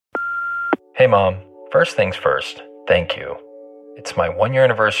Hey Mom, first things first, thank you. It's my 1-year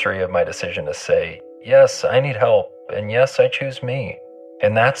anniversary of my decision to say, yes, I need help, and yes, I choose me.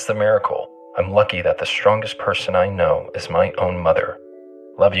 And that's the miracle. I'm lucky that the strongest person I know is my own mother.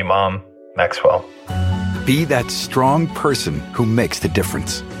 Love you, Mom. Maxwell. Be that strong person who makes the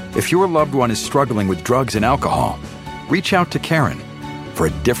difference. If your loved one is struggling with drugs and alcohol, reach out to Karen for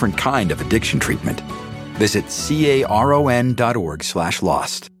a different kind of addiction treatment. Visit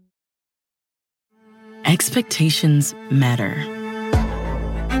caron.org/lost. Expectations matter.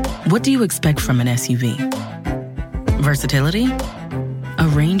 What do you expect from an SUV? Versatility? A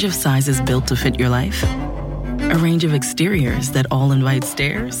range of sizes built to fit your life? A range of exteriors that all invite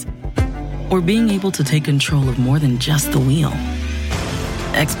stares? Or being able to take control of more than just the wheel?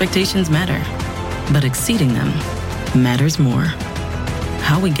 Expectations matter, but exceeding them matters more.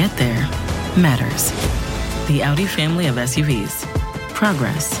 How we get there matters. The Audi family of SUVs.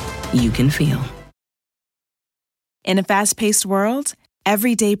 Progress you can feel. In a fast-paced world,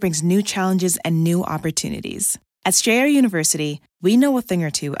 every day brings new challenges and new opportunities. At Strayer University, we know a thing or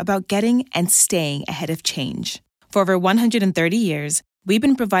two about getting and staying ahead of change. For over 130 years, we've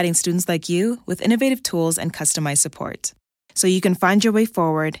been providing students like you with innovative tools and customized support, so you can find your way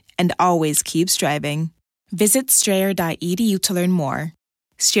forward and always keep striving. Visit strayer.edu to learn more.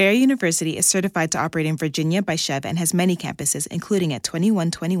 Strayer University is certified to operate in Virginia by Chev and has many campuses, including at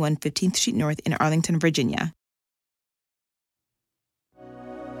 2121 15th Street North in Arlington, Virginia.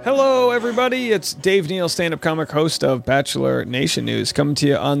 Hello, everybody. It's Dave Neal, stand-up comic, host of Bachelor Nation News, coming to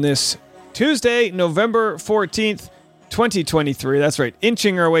you on this Tuesday, November 14th, 2023. That's right,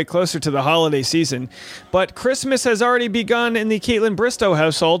 inching our way closer to the holiday season. But Christmas has already begun in the Kaitlyn Bristowe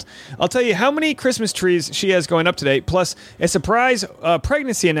household. I'll tell you how many Christmas trees she has going up today, plus a surprise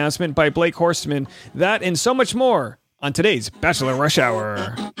pregnancy announcement by Blake Horstmann. That and so much more on today's Bachelor Rush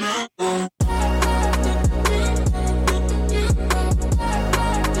Hour.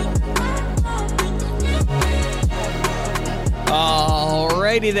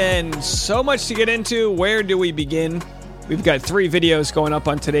 Alrighty then, so much to get into. Where do we begin? We've got 3 videos going up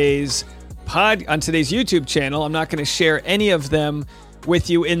on today's YouTube channel. I'm not going to share any of them with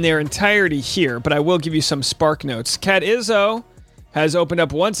you in their entirety here, but I will give you some spark notes. Kat Izzo has opened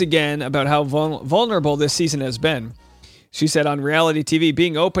up once again about how vulnerable this season has been. She said on reality TV,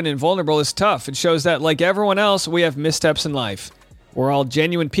 being open and vulnerable is tough. It shows that, like everyone else, we have missteps in life. We're all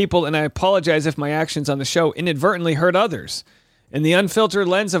genuine people, and I apologize if my actions on the show inadvertently hurt others. In the unfiltered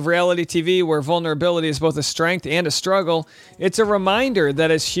lens of reality TV, where vulnerability is both a strength and a struggle, it's a reminder that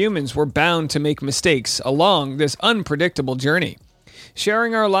as humans, we're bound to make mistakes along this unpredictable journey.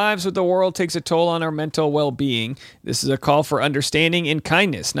 Sharing our lives with the world takes a toll on our mental well-being. This is a call for understanding and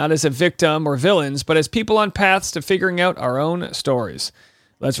kindness, not as a victim or villains, but as people on paths to figuring out our own stories.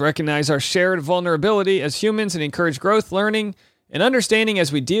 Let's recognize our shared vulnerability as humans and encourage growth, learning, and understanding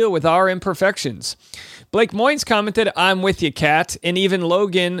as we deal with our imperfections. Blake Moynes commented, I'm with you, Kat. And even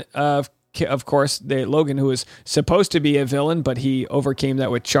Logan, of course, Logan, who was supposed to be a villain, but he overcame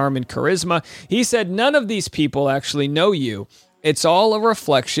that with charm and charisma. He said, none of these people actually know you. It's all a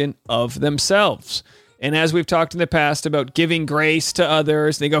reflection of themselves. And as we've talked in the past about giving grace to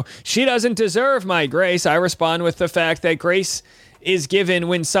others, they go, she doesn't deserve my grace. I respond with the fact that grace is given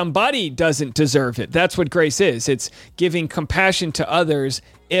when somebody doesn't deserve it. That's what grace is. It's giving compassion to others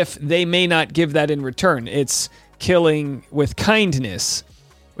if they may not give that in return. It's killing with kindness,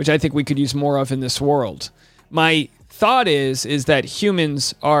 which I think we could use more of in this world. My thought is that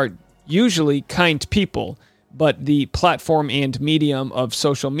humans are usually kind people, but the platform and medium of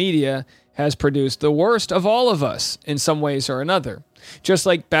social media has produced the worst of all of us in some ways or another. Just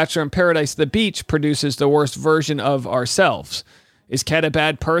like Bachelor in Paradise, the beach produces the worst version of ourselves. Is Kat a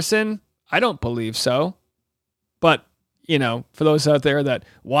bad person? I don't believe so. But, for those out there that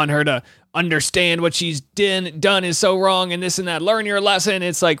want her to understand what she's done is so wrong and this and that, learn your lesson.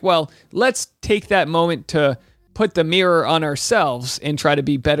 It's like, well, let's take that moment to put the mirror on ourselves and try to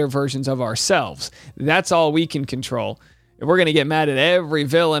be better versions of ourselves. That's all we can control. If we're going to get mad at every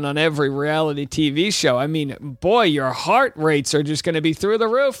villain on every reality TV show, I mean, boy, your heart rates are just going to be through the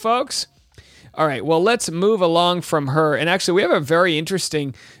roof, folks. All right, well, let's move along from her. And actually, we have a very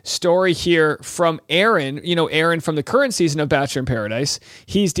interesting story here from Aaron. Aaron from the current season of Bachelor in Paradise.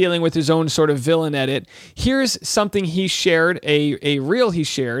 He's dealing with his own sort of villain edit. Here's something he shared, a reel he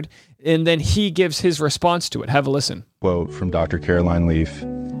shared, and then he gives his response to it. Have a listen. Quote from Dr. Caroline Leaf,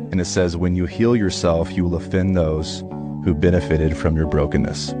 and it says, when you heal yourself, you will offend those who benefited from your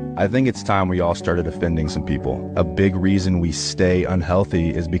brokenness. I think it's time we all started offending some people. A big reason we stay unhealthy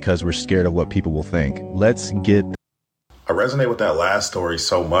is because we're scared of what people will think. Let's get... I resonate with that last story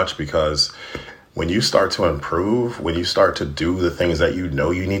so much because when you start to improve, when you start to do the things that you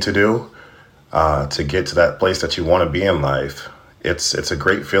know you need to do to get to that place that you want to be in life, it's a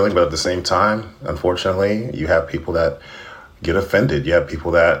great feeling. But at the same time, unfortunately, you have people that get offended. You have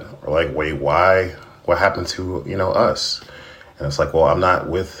people that are like, wait, why? What happened to, us? And it's like, well, I'm not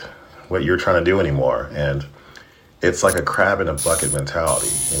with what you're trying to do anymore. And it's like a crab in a bucket mentality.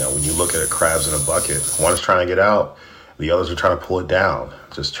 When you look at crabs in a bucket, one's trying to get out, the others are trying to pull it down.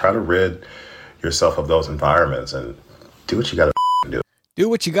 Just try to rid yourself of those environments and do what you got to do. Do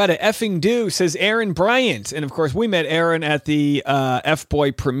what you got to effing do, says Aaron Bryant. And of course, we met Aaron at the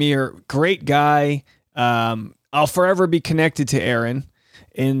F-Boy premiere. Great guy. I'll forever be connected to Aaron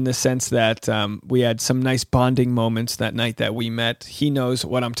in the sense that we had some nice bonding moments that night that we met. He knows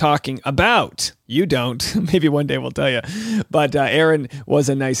what I'm talking about. You don't. Maybe one day we'll tell you. But Aaron was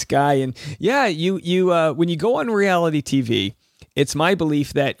a nice guy. And yeah, you when you go on reality TV, it's my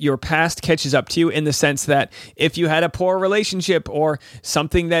belief that your past catches up to you in the sense that if you had a poor relationship or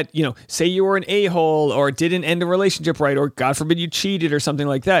something that, say you were an a-hole or didn't end a relationship right, or God forbid you cheated or something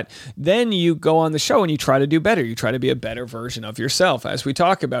like that, then you go on the show and you try to do better. You try to be a better version of yourself, as we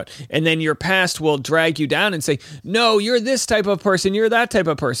talk about. And then your past will drag you down and say, no, you're this type of person, you're that type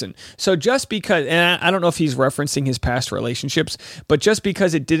of person. So just because, and I don't know if he's referencing his past relationships, but just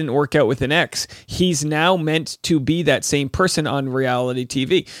because it didn't work out with an ex, he's now meant to be that same person on reality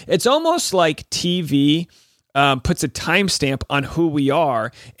TV. It's almost like TV puts a timestamp on who we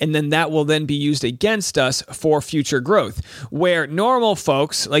are, and then that will then be used against us for future growth. Where normal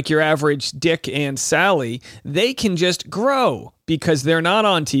folks, like your average Dick and Sally, they can just grow because they're not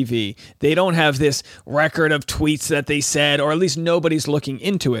on TV. They don't have this record of tweets that they said, or at least nobody's looking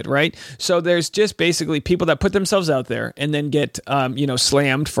into it, right? So there's just basically people that put themselves out there and then get,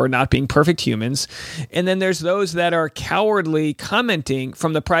 slammed for not being perfect humans. And then there's those that are cowardly commenting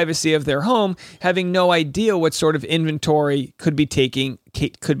from the privacy of their home, having no idea what sort of inventory could be taken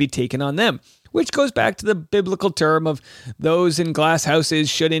on them. Which goes back to the biblical term of those in glass houses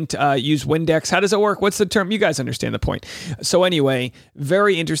shouldn't use Windex. How does it work? What's the term? You guys understand the point. So anyway,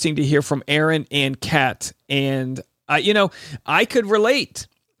 very interesting to hear from Aaron and Kat. And, I could relate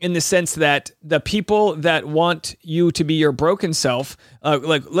in the sense that the people that want you to be your broken self,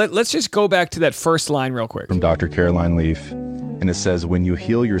 let's just go back to that first line real quick. From Dr. Caroline Leaf. And it says, when you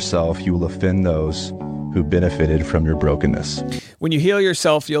heal yourself, you will offend those who benefited from your brokenness. When you heal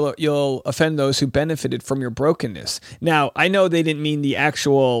yourself, you'll offend those who benefited from your brokenness. Now, I know they didn't mean the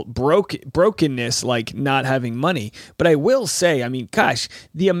actual brokenness, like not having money, but I will say, gosh,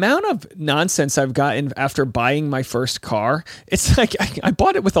 the amount of nonsense I've gotten after buying my first car, it's like I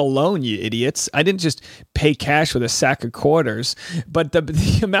bought it with a loan, you idiots. I didn't just pay cash with a sack of quarters, but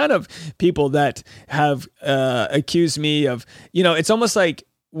the amount of people that have accused me of, it's almost like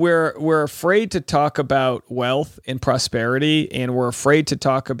we're afraid to talk about wealth and prosperity, and we're afraid to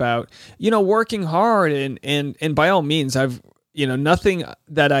talk about, working hard and by all means, I've, nothing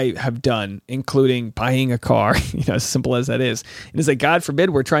that I have done, including buying a car, as simple as that is. And it's like, God forbid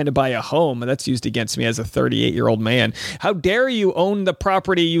we're trying to buy a home, and that's used against me as a 38-year-old man. How dare you own the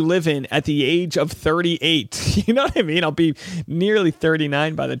property you live in at the age of 38? You know what I mean? I'll be nearly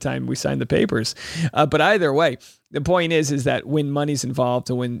 39 by the time we sign the papers. But either way, the point is that when money's involved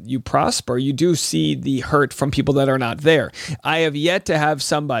and when you prosper, you do see the hurt from people that are not there. I have yet to have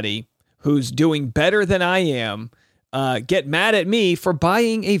somebody who's doing better than I am get mad at me for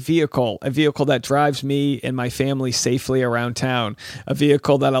buying a vehicle that drives me and my family safely around town, a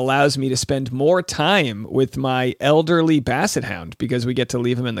vehicle that allows me to spend more time with my elderly basset hound because we get to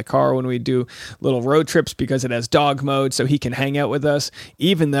leave him in the car when we do little road trips because it has dog mode so he can hang out with us,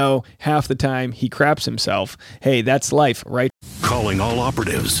 even though half the time he craps himself. Hey, that's life, right? Calling all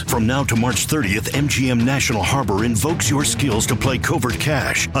operatives. From now to March 30th, MGM National Harbor invokes your skills to play Covert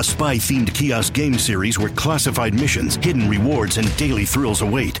Cash, a spy-themed kiosk game series where classified missions, hidden rewards, and daily thrills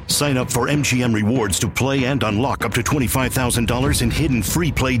await. Sign up for MGM Rewards to play and unlock up to $25,000 in hidden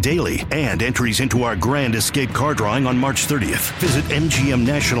free play daily and entries into our Grand Escape car drawing on March 30th. Visit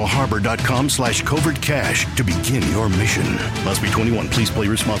mgmnationalharbor.com/Covert Cash to begin your mission. Must be 21. Please play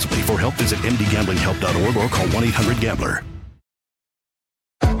responsibly. For help, visit mdgamblinghelp.org or call 1-800-GAMBLER.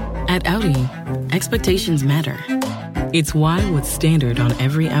 At Audi, expectations matter. It's why what's standard on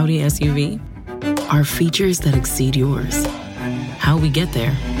every Audi SUV are features that exceed yours. How we get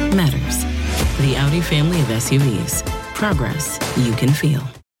there matters. The Audi family of SUVs. Progress you can feel.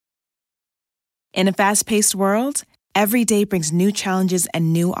 In a fast-paced world, every day brings new challenges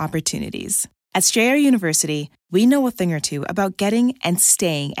and new opportunities. At Strayer University, we know a thing or two about getting and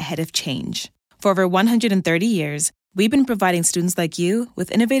staying ahead of change. For over 130 years, We've been providing students like you with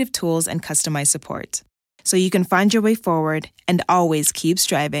innovative tools and customized support, so you can find your way forward and always keep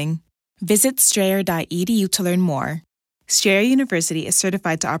striving. Visit strayer.edu to learn more. Strayer University is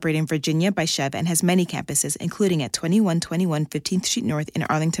certified to operate in Virginia by Chev and has many campuses, including at 2121 15th Street North in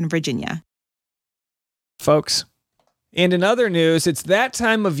Arlington, Virginia. Folks. And in other news, it's that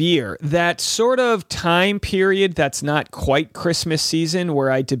time of year, that sort of time period that's not quite Christmas season, where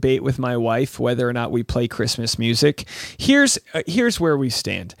I debate with my wife whether or not we play Christmas music. Here's where we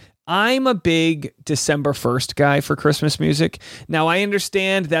stand. I'm a big December 1st guy for Christmas music. Now, I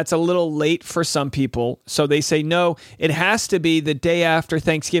understand that's a little late for some people, so they say, no, it has to be the day after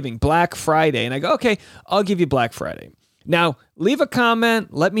Thanksgiving, Black Friday. And I go, okay, I'll give you Black Friday. Now, leave a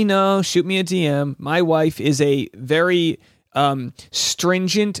comment, let me know, shoot me a DM. My wife is a very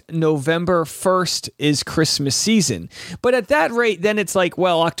stringent November 1st is Christmas season. But at that rate, then it's like,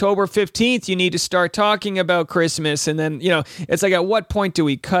 well, October 15th, you need to start talking about Christmas. And then, it's like, at what point do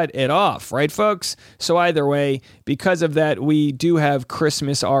we cut it off, right, folks? So either way, because of that, we do have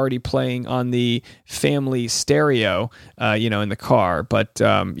Christmas already playing on the family stereo, in the car. But,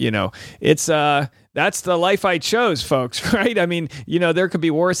 it's... That's the life I chose, folks, right? I mean, there could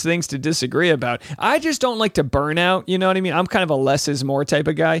be worse things to disagree about. I just don't like to burn out, you know what I mean? I'm kind of a less is more type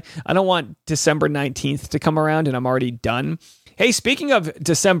of guy. I don't want December 19th to come around and I'm already done. Hey, speaking of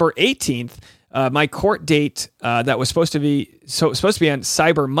December 18th, my court date that was supposed to be on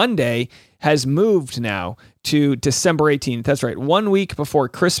Cyber Monday has moved now to December 18th. That's right, 1 week before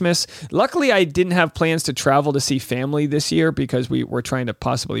Christmas. Luckily, I didn't have plans to travel to see family this year because we were trying to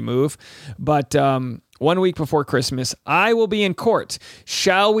possibly move. But 1 week before Christmas, I will be in court.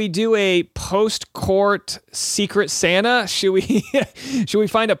 Shall we do a post-court Secret Santa? Should we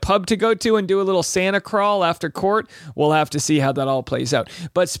find a pub to go to and do a little Santa crawl after court? We'll have to see how that all plays out.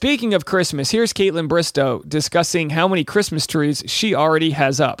 But speaking of Christmas, here's Kaitlyn Bristowe discussing how many Christmas trees she already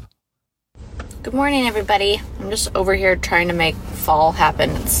has up. Good morning, everybody. I'm just over here trying to make fall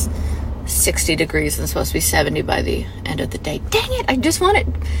happen. It's 60 degrees and it's supposed to be 70 by the end of the day. Dang it,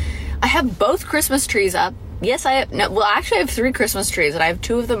 I have both Christmas trees up. Yes, I have 3 Christmas trees and I have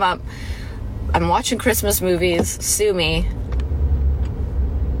 2 of them up. I'm watching Christmas movies. Sue me.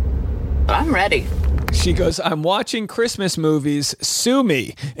 But I'm ready. She goes, I'm watching Christmas movies. Sue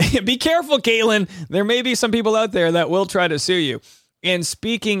me. Be careful, Kaitlyn. There may be some people out there that will try to sue you. And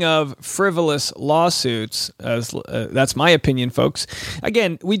speaking of frivolous lawsuits, that's my opinion, folks.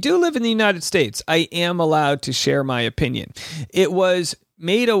 Again, we do live in the United States. I am allowed to share my opinion. It was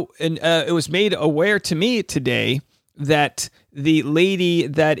made aware to me today that the lady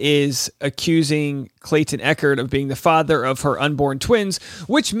that is accusing Clayton Echard of being the father of her unborn twins,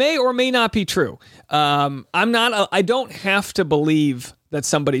 which may or may not be true. I don't have to believe that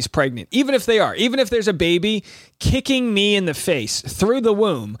somebody's pregnant, even if they are, even if there's a baby kicking me in the face through the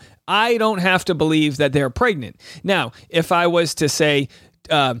womb, I don't have to believe that they're pregnant. Now, if I was to say,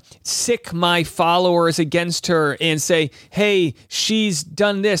 sick my followers against her and say, hey, she's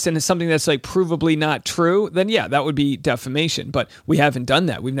done this and it's something that's like provably not true, then yeah, that would be defamation. But we haven't done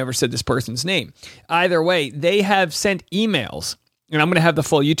that. We've never said this person's name. Either way, they have sent emails, and I'm going to have the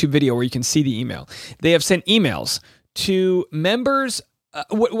full YouTube video where you can see the email. They have sent emails to members,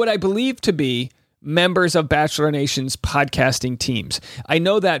 what I believe to be members of Bachelor Nation's podcasting teams. I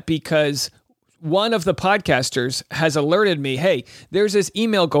know that because one of the podcasters has alerted me, hey, there's this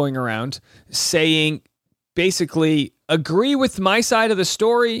email going around saying, basically, agree with my side of the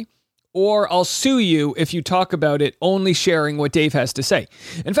story, or I'll sue you if you talk about it, only sharing what Dave has to say.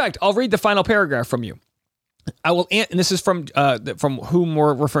 In fact, I'll read the final paragraph from you. I will, and this is from whom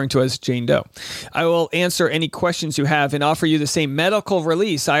we're referring to as Jane Doe. I will answer any questions you have and offer you the same medical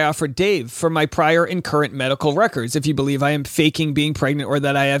release I offered Dave for my prior and current medical records if you believe I am faking being pregnant or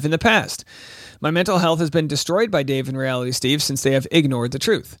that I have in the past. My mental health has been destroyed by Dave and Reality Steve since they have ignored the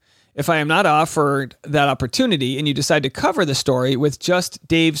truth. If I am not offered that opportunity and you decide to cover the story with just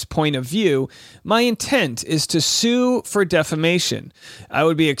Dave's point of view, my intent is to sue for defamation. I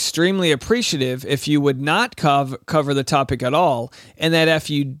would be extremely appreciative if you would not cover the topic at all, and that if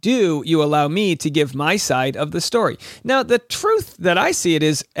you do, you allow me to give my side of the story. Now, the truth that I see it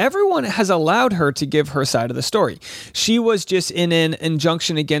is everyone has allowed her to give her side of the story. She was just in an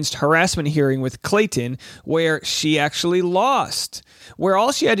injunction against harassment hearing with Clayton where she actually lost, where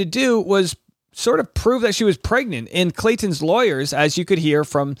all she had to do was sort of prove that she was pregnant. And Clayton's lawyers, as you could hear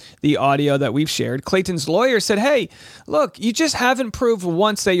from the audio that we've shared, Clayton's lawyer said, hey, look, you just haven't proved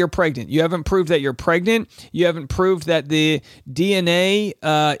once that you're pregnant. You haven't proved that you're pregnant. You haven't proved that the DNA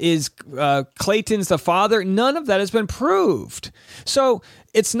is Clayton's the father. None of that has been proved. So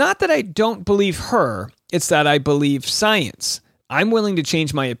it's not that I don't believe her. It's that I believe science. I'm willing to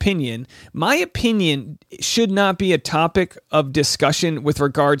change my opinion. My opinion should not be a topic of discussion with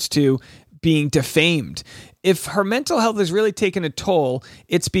regards to being defamed. If her mental health has really taken a toll,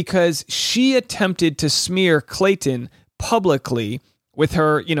 it's because she attempted to smear Clayton publicly with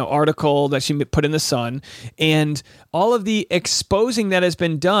her, article that she put in the Sun, and all of the exposing that has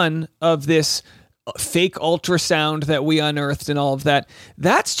been done of this fake ultrasound that we unearthed and all of that.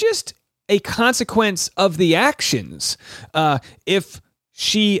 That's just a consequence of the actions. If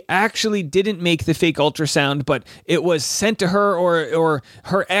she actually didn't make the fake ultrasound, but it was sent to her or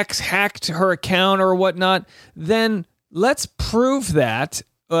her ex hacked her account or whatnot, then let's prove that,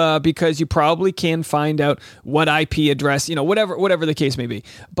 because you probably can find out what IP address, whatever the case may be.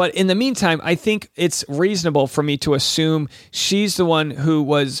 But in the meantime, I think it's reasonable for me to assume she's the one who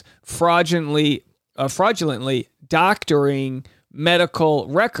was fraudulently doctoring medical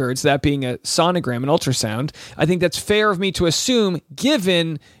records, that being a sonogram and ultrasound. I think that's fair of me to assume,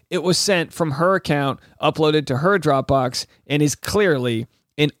 given it was sent from her account, uploaded to her Dropbox, and is clearly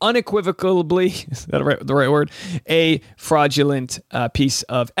and unequivocally, is that the right word, a fraudulent piece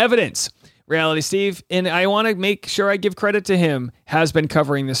of evidence. Reality Steve, and I want to make sure I give credit to him, has been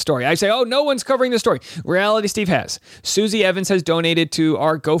covering this story. I say, oh, no one's covering this story. Reality Steve has. Susie Evans has donated to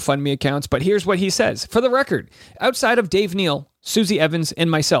our GoFundMe accounts, but here's what he says. For the record, outside of Dave Neal, Susie Evans, and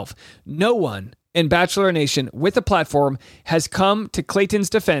myself, no one in Bachelor Nation with a platform has come to Clayton's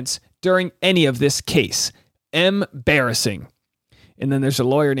defense during any of this case. Embarrassing. And then there's a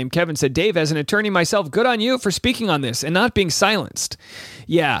lawyer named Kevin said, Dave, as an attorney myself, good on you for speaking on this and not being silenced.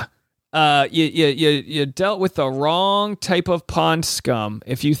 Yeah. You dealt with the wrong type of pond scum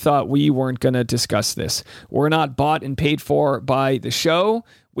if you thought we weren't going to discuss this. We're not bought and paid for by the show.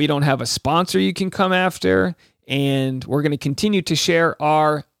 We don't have a sponsor you can come after, and we're going to continue to share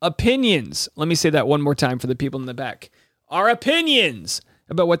our opinions. Let me say that one more time for the people in the back. Our opinions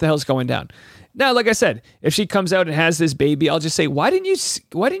about what the hell's going down. Now, like I said, if she comes out and has this baby, I'll just say, why didn't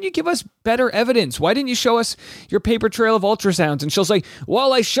you give us better evidence? Why didn't you show us your paper trail of ultrasounds? And she'll say,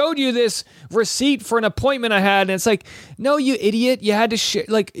 well, I showed you this receipt for an appointment I had. And it's like, no, you idiot. You had to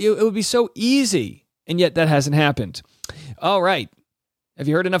it would be so easy. And yet that hasn't happened. All right. Have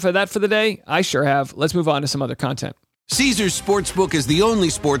you heard enough of that for the day? I sure have. Let's move on to some other content. Caesars Sportsbook is the only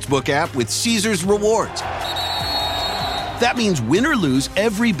sportsbook app with Caesars Rewards. That means win or lose,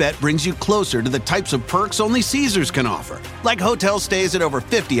 every bet brings you closer to the types of perks only Caesars can offer. Like hotel stays at over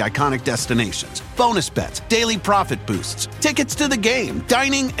 50 iconic destinations, bonus bets, daily profit boosts, tickets to the game,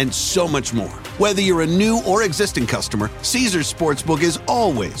 dining, and so much more. Whether you're a new or existing customer, Caesars Sportsbook is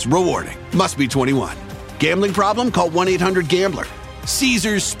always rewarding. Must be 21. Gambling problem? Call 1-800-GAMBLER.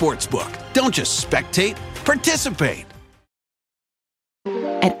 Caesars Sportsbook. Don't just spectate, participate.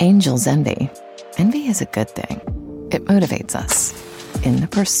 At Angel's Envy is a good thing. It motivates us in the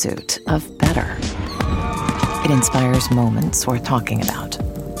pursuit of better. It inspires moments worth talking about.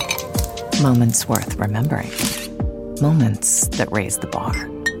 Moments worth remembering. Moments that raise the bar.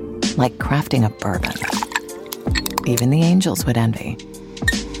 Like crafting a bourbon. Even the angels would envy.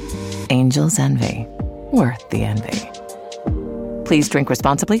 Angel's Envy. Worth the envy. Please drink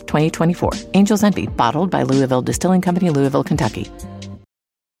responsibly. 2024. Angel's Envy. Bottled by Louisville Distilling Company, Louisville, Kentucky.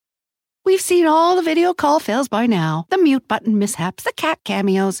 We've seen all the video call fails by now. The mute button mishaps, the cat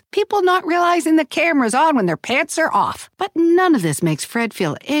cameos, people not realizing the camera's on when their pants are off. But none of this makes Fred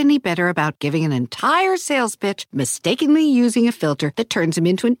feel any better about giving an entire sales pitch, mistakenly using a filter that turns him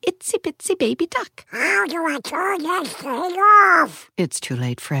into an itsy-bitsy baby duck. How do I turn that thing off? It's too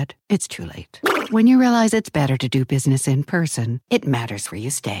late, Fred. It's too late. When you realize it's better to do business in person, it matters where you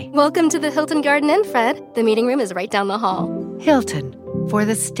stay. Welcome to the Hilton Garden Inn, Fred. The meeting room is right down the hall. Hilton, for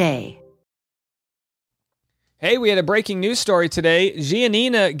the stay. Hey, we had a breaking news story today.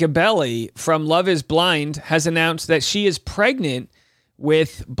 Giannina Gabelli from Love is Blind has announced that she is pregnant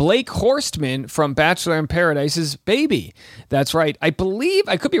with Blake Horstmann from Bachelor in Paradise's baby. That's right. I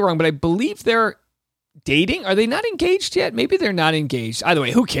could be wrong, but I believe they're dating. Are they not engaged yet? Maybe they're not engaged. Either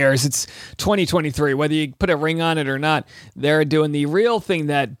way, who cares? It's 2023. Whether you put a ring on it or not, they're doing the real thing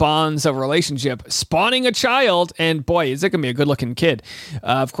that bonds a relationship, spawning a child. And boy, is it going to be a good-looking kid.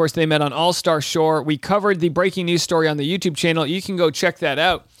 Of course, they met on All-Star Shore. We covered the breaking news story on the YouTube channel. You can go check that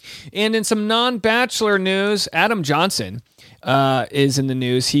out. And in some non-Bachelor news, Adam Johnson is in the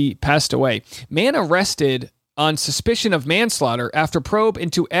news. He passed away. Man arrested on suspicion of manslaughter after probe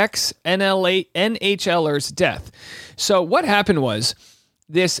into ex-NHLer's death. So what happened was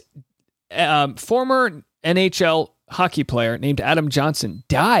this former NHL hockey player named Adam Johnson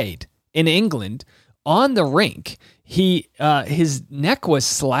died in England on the rink. his neck was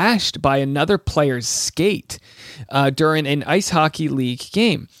slashed by another player's skate during an ice hockey league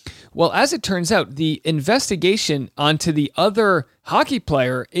game. Well, as it turns out, the investigation onto the other hockey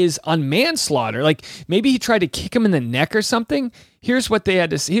player is on manslaughter. Like maybe he tried to kick him in the neck or something. Here's what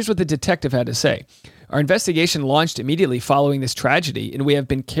the detective had to say. Our investigation launched immediately following this tragedy, and we have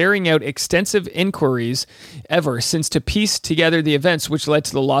been carrying out extensive inquiries ever since to piece together the events which led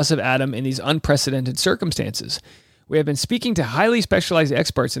to the loss of Adam in these unprecedented circumstances. We have been speaking to highly specialized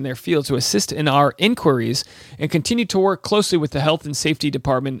experts in their field to assist in our inquiries and continue to work closely with the Health and Safety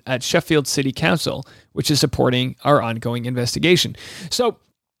Department at Sheffield City Council, which is supporting our ongoing investigation. So,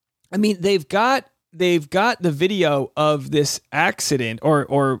 I mean, they've got the video of this accident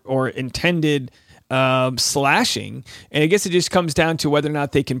or intended slashing, and I guess it just comes down to whether or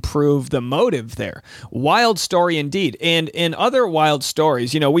not they can prove the motive there. Wild story indeed. And in other wild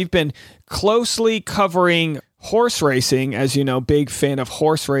stories, we've been closely covering horse racing, as you know, big fan of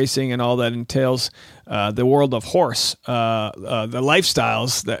horse racing and all that entails, the world of horse, the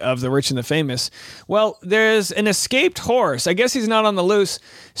lifestyles of the rich and the famous. Well, there's an escaped horse. I guess he's not on the loose.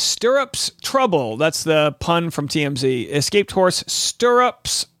 Stirrups trouble. That's the pun from TMZ. Escaped horse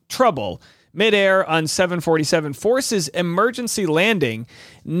stirrups trouble. Midair on 747 forces emergency landing.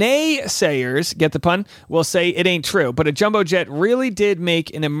 Naysayers, get the pun, will say it ain't true, but a jumbo jet really did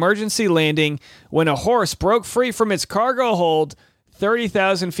make an emergency landing when a horse broke free from its cargo hold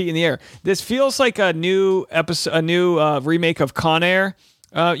 30,000 feet in the air. This feels like a new episode, a new remake of Con Air,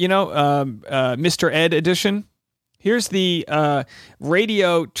 Mr. Ed edition. Here's the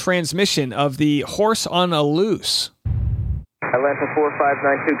radio transmission of the horse on a loose. Atlanta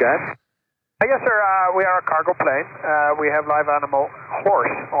 4592, guys. Yes, sir. We are a cargo plane. We have live animal horse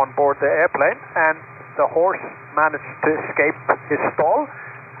on board the airplane, and the horse managed to escape his stall.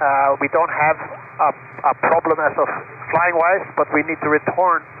 We don't have a problem as of flying-wise, but we need to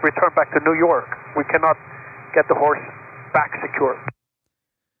return back to New York. We cannot get the horse back secure.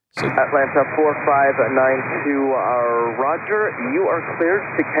 Atlanta 4592, Roger. You are cleared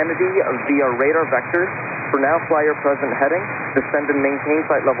to Kennedy via radar vectors. For now, fly your present heading. Descend and maintain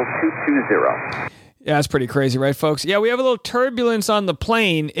flight level 220. Yeah, that's pretty crazy, right, folks? Yeah, we have a little turbulence on the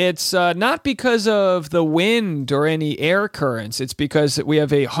plane. It's not because of the wind or any air currents. It's because we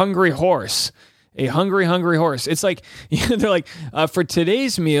have a hungry horse. A hungry horse. It's like, they're like, for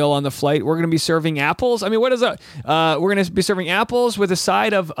today's meal on the flight, we're going to be serving apples. I mean, what is that? We're going to be serving apples with a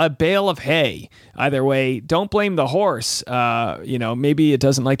side of a bale of hay. Either way, don't blame the horse. Maybe it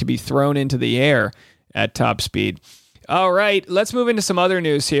doesn't like to be thrown into the air at top speed. All right, let's move into some other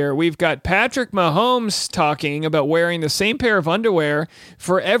news here. We've got Patrick Mahomes talking about wearing the same pair of underwear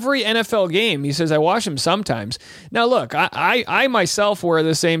for every NFL game. He says, I wash them sometimes. Now, look, I myself wear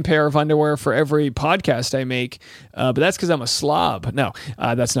the same pair of underwear for every podcast I make, but that's because I'm a slob. No,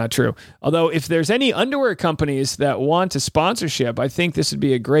 that's not true. Although, if there's any underwear companies that want a sponsorship, I think this would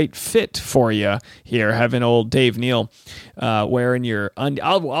be a great fit for you here, having old Dave Neal wearing your...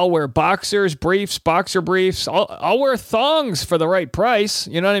 I'll wear boxers, briefs, boxer briefs. I'll wear thongs for the right price.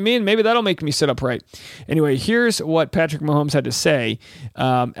 You know what I mean? Maybe that'll make me sit upright. Anyway, here's what Patrick Mahomes had to say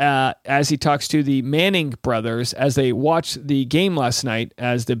as he talks to the Manning brothers as they watched the game last night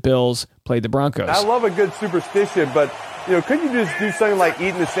as the Bills played the Broncos. I love a good superstition, but couldn't you just do something like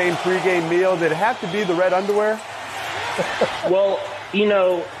eating the same pregame meal? Did it have to be the red underwear? Well,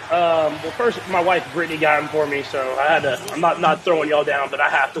 first my wife Brittany got them for me, so I had to. I'm not throwing y'all down, but I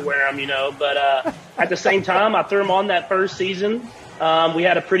have to wear them, But at the same time, I threw them on that first season. We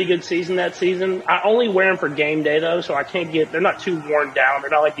had a pretty good season that season. I only wear them for game day though, so I can't get. They're not too worn down. They're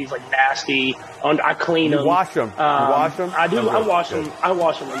not like these nasty. I clean them. You wash them. I do. I wash them. I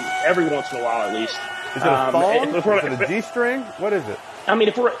wash them every once in a while at least. Is it a thong? Is it a G-string? What is it? I mean,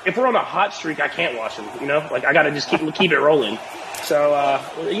 if we're on a hot streak, I can't wash them. I got to just keep it rolling. So,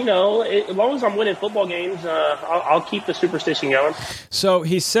 as long as I'm winning football games, I'll keep the superstition going. So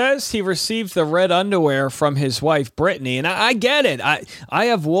he says he received the red underwear from his wife, Brittany, and I get it. I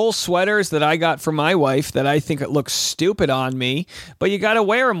have wool sweaters that I got from my wife that I think it looks stupid on me, but you got to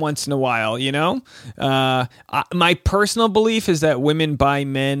wear them once in a while, My personal belief is that women buy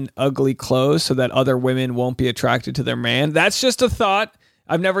men ugly clothes so that other women won't be attracted to their man. That's just a thought.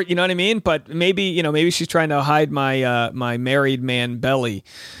 I've never, you know what I mean? But maybe she's trying to hide my married man belly.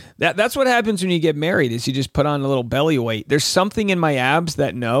 That's what happens when you get married is you just put on a little belly weight. There's something in my abs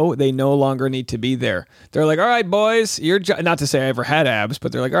that they no longer need to be there. They're like, all right, boys, your job, not to say I ever had abs,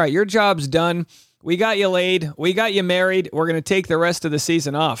 but they're like, all right, your job's done. We got you laid. We got you married. We're going to take the rest of the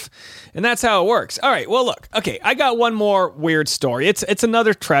season off. And that's how it works. All right, well, look. Okay, I got one more weird story. It's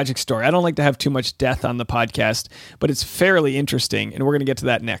another tragic story. I don't like to have too much death on the podcast, but it's fairly interesting, and we're going to get to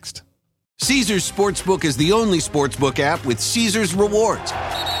that next. Caesars Sportsbook is the only sportsbook app with Caesars Rewards.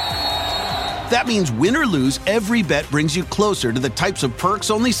 That means win or lose, every bet brings you closer to the types of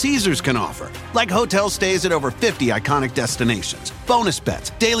perks only Caesars can offer. Like hotel stays at over 50 iconic destinations, bonus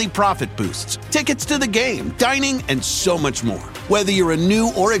bets, daily profit boosts, tickets to the game, dining, and so much more. Whether you're a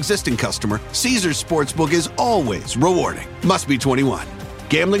new or existing customer, Caesars Sportsbook is always rewarding. Must be 21.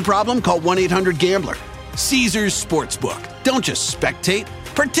 Gambling problem? Call 1-800-GAMBLER. Caesars Sportsbook. Don't just spectate,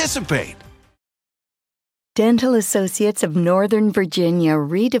 participate. Dental Associates of Northern Virginia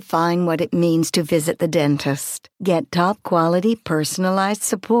redefine what it means to visit the dentist. Get top-quality, personalized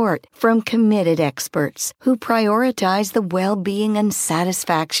support from committed experts who prioritize the well-being and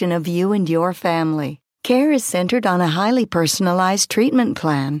satisfaction of you and your family. Care is centered on a highly personalized treatment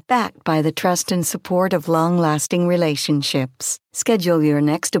plan backed by the trust and support of long-lasting relationships. Schedule your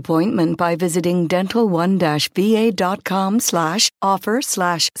next appointment by visiting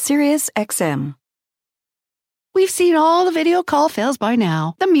dental1-va.com/offer/SiriusXM. We've seen all the video call fails by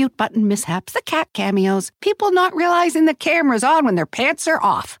now. The mute button mishaps, the cat cameos, people not realizing the camera's on when their pants are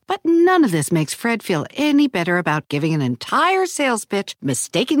off. But none of this makes Fred feel any better about giving an entire sales pitch,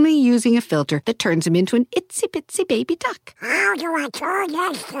 mistakenly using a filter that turns him into an itsy-bitsy baby duck. How do I turn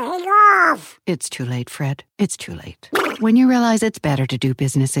this thing off? It's too late, Fred. It's too late. When you realize it's better to do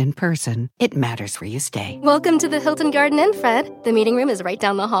business in person, it matters where you stay. Welcome to the Hilton Garden Inn, Fred. The meeting room is right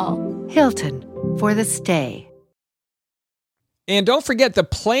down the hall. Hilton, for the stay. And don't forget, the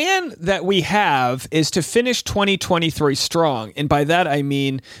plan that we have is to finish 2023 strong. And by that, I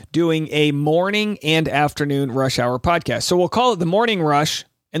mean doing a morning and afternoon rush hour podcast. So we'll call it the morning rush,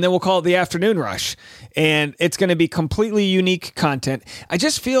 and then we'll call it the afternoon rush. And it's going to be completely unique content. I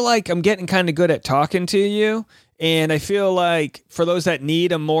just feel like I'm getting kind of good at talking to you. And I feel like for those that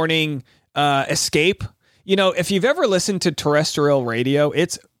need a morning escape, you know, if you've ever listened to terrestrial radio,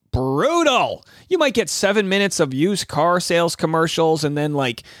 it's brutal. You might get 7 minutes of used car sales commercials and then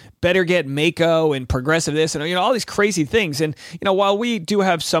like Better Get Mako and Progressive this and, you know, all these crazy things. And, you know, while we do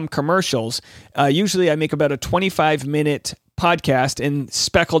have some commercials, usually I make about a 25-minute podcast and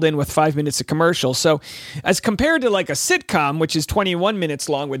speckled in with 5 minutes of commercials. So as compared to like a sitcom, which is 21 minutes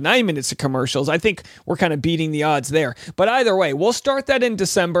long with 9 minutes of commercials, I think we're kind of beating the odds there. But either way, we'll start that in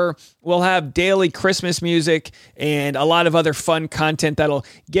December. We'll have daily Christmas music and a lot of other fun content that'll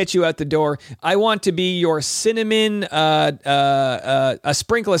get you out the door. I want to be your cinnamon, a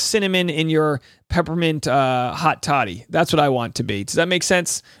sprinkle of cinnamon in your peppermint hot toddy. That's what I want to be. Does that make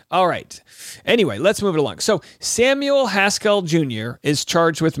sense? All right. Anyway, let's move it along. So Samuel Haskell Jr. is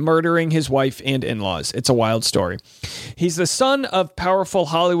charged with murdering his wife and in-laws. It's a wild story. He's the son of powerful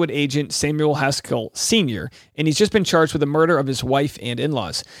Hollywood agent Samuel Haskell Sr., and he's just been charged with the murder of his wife and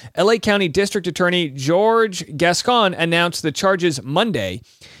in-laws. LA County District Attorney George Gascon announced the charges Monday.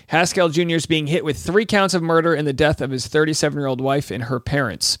 Haskell Jr. is being hit with 3 counts of murder and the death of his 37-year-old wife and her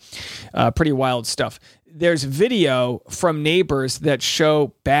parents. Pretty wild stuff. There's video from neighbors that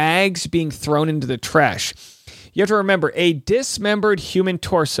show bags being thrown into the trash. You have to remember, a dismembered human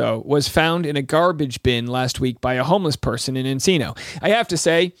torso was found in a garbage bin last week by a homeless person in Encino. I have to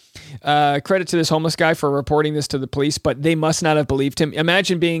say, credit to this homeless guy for reporting this to the police, but they must not have believed him.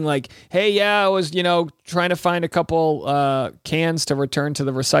 Imagine being like, hey, yeah, I was, trying to find a couple cans to return to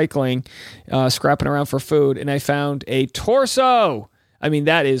the recycling, scrapping around for food, and I found a torso. I mean,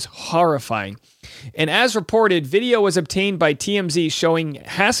 that is horrifying. And as reported, video was obtained by TMZ showing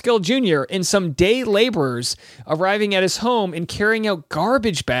Haskell Jr. and some day laborers arriving at his home and carrying out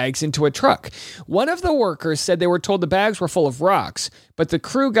garbage bags into a truck. One of the workers said they were told the bags were full of rocks, but the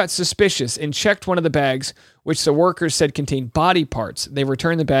crew got suspicious and checked one of the bags, which the workers said contained body parts. They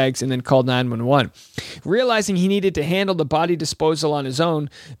returned the bags and then called 911. Realizing he needed to handle the body disposal on his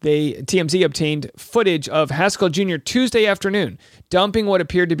own, TMZ obtained footage of Haskell Jr. Tuesday afternoon, dumping what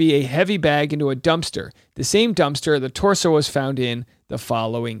appeared to be a heavy bag into a dumpster. The same dumpster the torso was found in the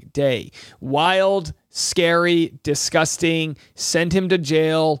following day. Wild, scary, disgusting, send him to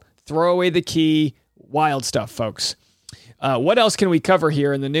jail, throw away the key, wild stuff, folks. What else can we cover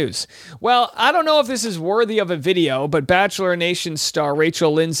here in the news? Well, I don't know if this is worthy of a video, but Bachelor Nation star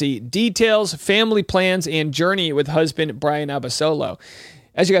Rachel Lindsay details family plans and journey with husband Brian Abasolo.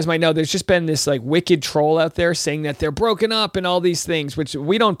 As you guys might know, there's just been this wicked troll out there saying that they're broken up and all these things, which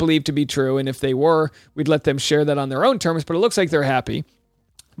we don't believe to be true. And if they were, we'd let them share that on their own terms, but it looks like they're happy.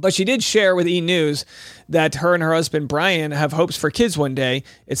 But she did share with E! News that her and her husband, Brian, have hopes for kids one day.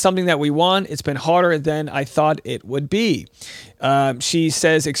 It's something that we want. It's been harder than I thought it would be. She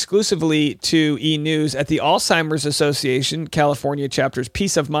says exclusively to E! News at the Alzheimer's Association California chapter's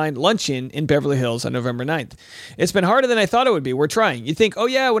Peace of Mind luncheon in Beverly Hills on November 9th. It's been harder than I thought it would be. We're trying. You think, oh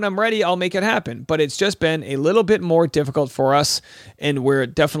yeah, when I'm ready, I'll make it happen. But it's just been a little bit more difficult for us, and we're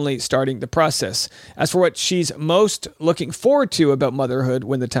definitely starting the process. As for what she's most looking forward to about motherhood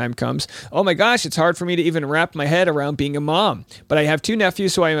when the time comes, oh my gosh, it's hard for me to even wrap my head around being a mom. But I have 2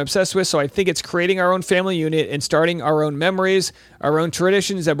 nephews who I am obsessed with, so I think it's creating our own family unit and starting our own memories, our own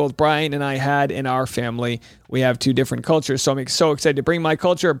traditions that both Brian and I had in our family. We have 2 different cultures, so I'm so excited to bring my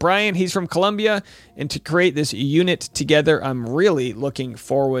culture. Brian, he's from Colombia, and to create this unit together, I'm really looking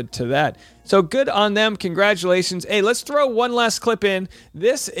forward to that. So good on them. Congratulations. Hey, let's throw one last clip in.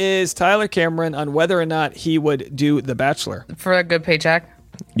 This is Tyler Cameron on whether or not he would do The Bachelor. For a good paycheck?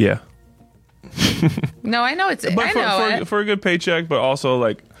 Yeah. No, I know it's... But for a good paycheck, but also,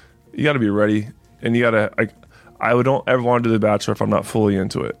 like, you got to be ready, and you got to... like, I don't ever want to do The Bachelor if I'm not fully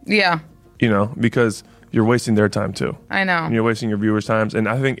into it. Yeah. You know, because you're wasting their time too. I know. And you're wasting your viewers' times. And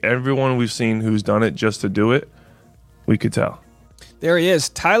I think everyone we've seen who's done it just to do it, we could tell. There he is.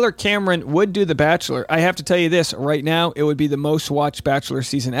 Tyler Cameron would do The Bachelor. I have to tell you this right now. It would be the most watched Bachelor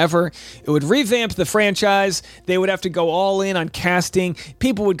season ever. It would revamp the franchise. They would have to go all in on casting.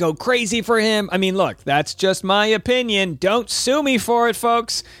 People would go crazy for him. I mean, look, that's just my opinion. Don't sue me for it,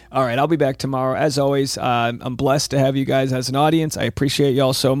 folks. All right, I'll be back tomorrow. As always, I'm blessed to have you guys as an audience. I appreciate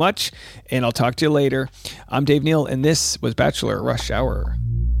y'all so much, and I'll talk to you later. I'm Dave Neal, and this was Bachelor Rush Hour.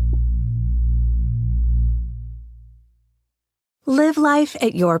 Live life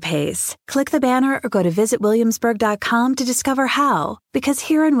at your pace. Click the banner or go to visitwilliamsburg.com to discover how. Because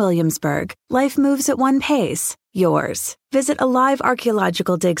here in Williamsburg, life moves at one pace, yours. Visit a live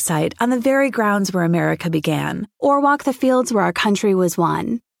archaeological dig site on the very grounds where America began, or walk the fields where our country was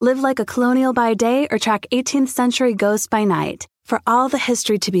won. Live like a colonial by day or track 18th century ghosts by night. For all the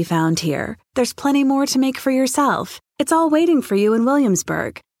history to be found here, there's plenty more to make for yourself. It's all waiting for you in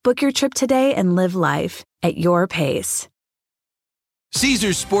Williamsburg. Book your trip today and live life at your pace.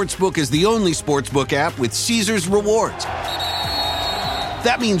 Caesars Sportsbook is the only sportsbook app with Caesars Rewards.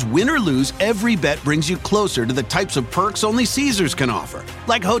 That means win or lose, every bet brings you closer to the types of perks only Caesars can offer.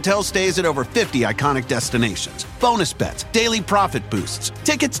 Like hotel stays at over 50 iconic destinations, bonus bets, daily profit boosts,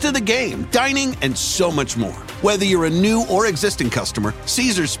 tickets to the game, dining, and so much more. Whether you're a new or existing customer,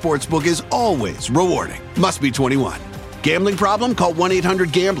 Caesars Sportsbook is always rewarding. Must be 21. Gambling problem? Call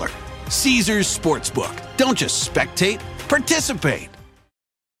 1-800-GAMBLER. Caesars Sportsbook. Don't just spectate, participate.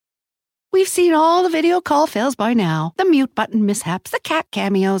 We've seen all the video call fails by now. The mute button mishaps, the cat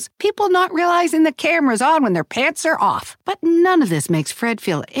cameos, people not realizing the camera's on when their pants are off. But none of this makes Fred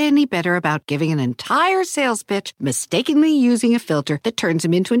feel any better about giving an entire sales pitch, mistakenly using a filter that turns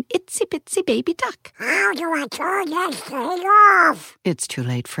him into an itsy-bitsy baby duck. How do I turn this thing off? It's too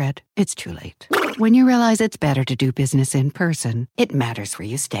late, Fred. It's too late. When you realize it's better to do business in person, it matters where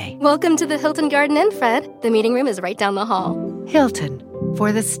you stay. Welcome to the Hilton Garden Inn, Fred. The meeting room is right down the hall. Hilton,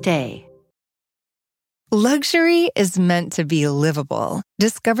 for the stay. Luxury is meant to be livable.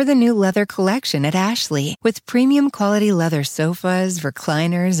 Discover the new leather collection at Ashley with premium quality leather sofas,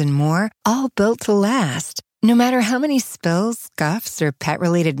 recliners, and more, all built to last. No matter how many spills, scuffs, or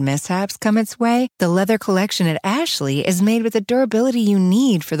pet-related mishaps come its way, the leather collection at Ashley is made with the durability you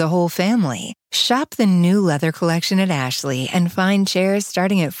need for the whole family. Shop the new leather collection at Ashley and find chairs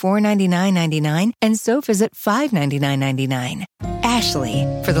starting at $499.99 and sofas at $599.99.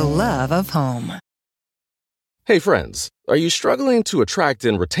 Ashley, for the love of home. Hey friends, are you struggling to attract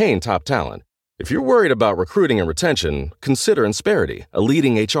and retain top talent? If you're worried about recruiting and retention, consider Insperity, a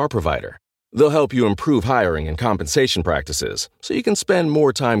leading HR provider. They'll help you improve hiring and compensation practices so you can spend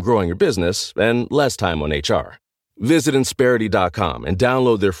more time growing your business and less time on HR. Visit Insperity.com and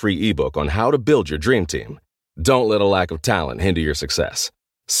download their free ebook on how to build your dream team. Don't let a lack of talent hinder your success.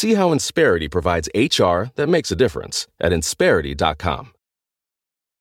 See how Insperity provides HR that makes a difference at Insperity.com.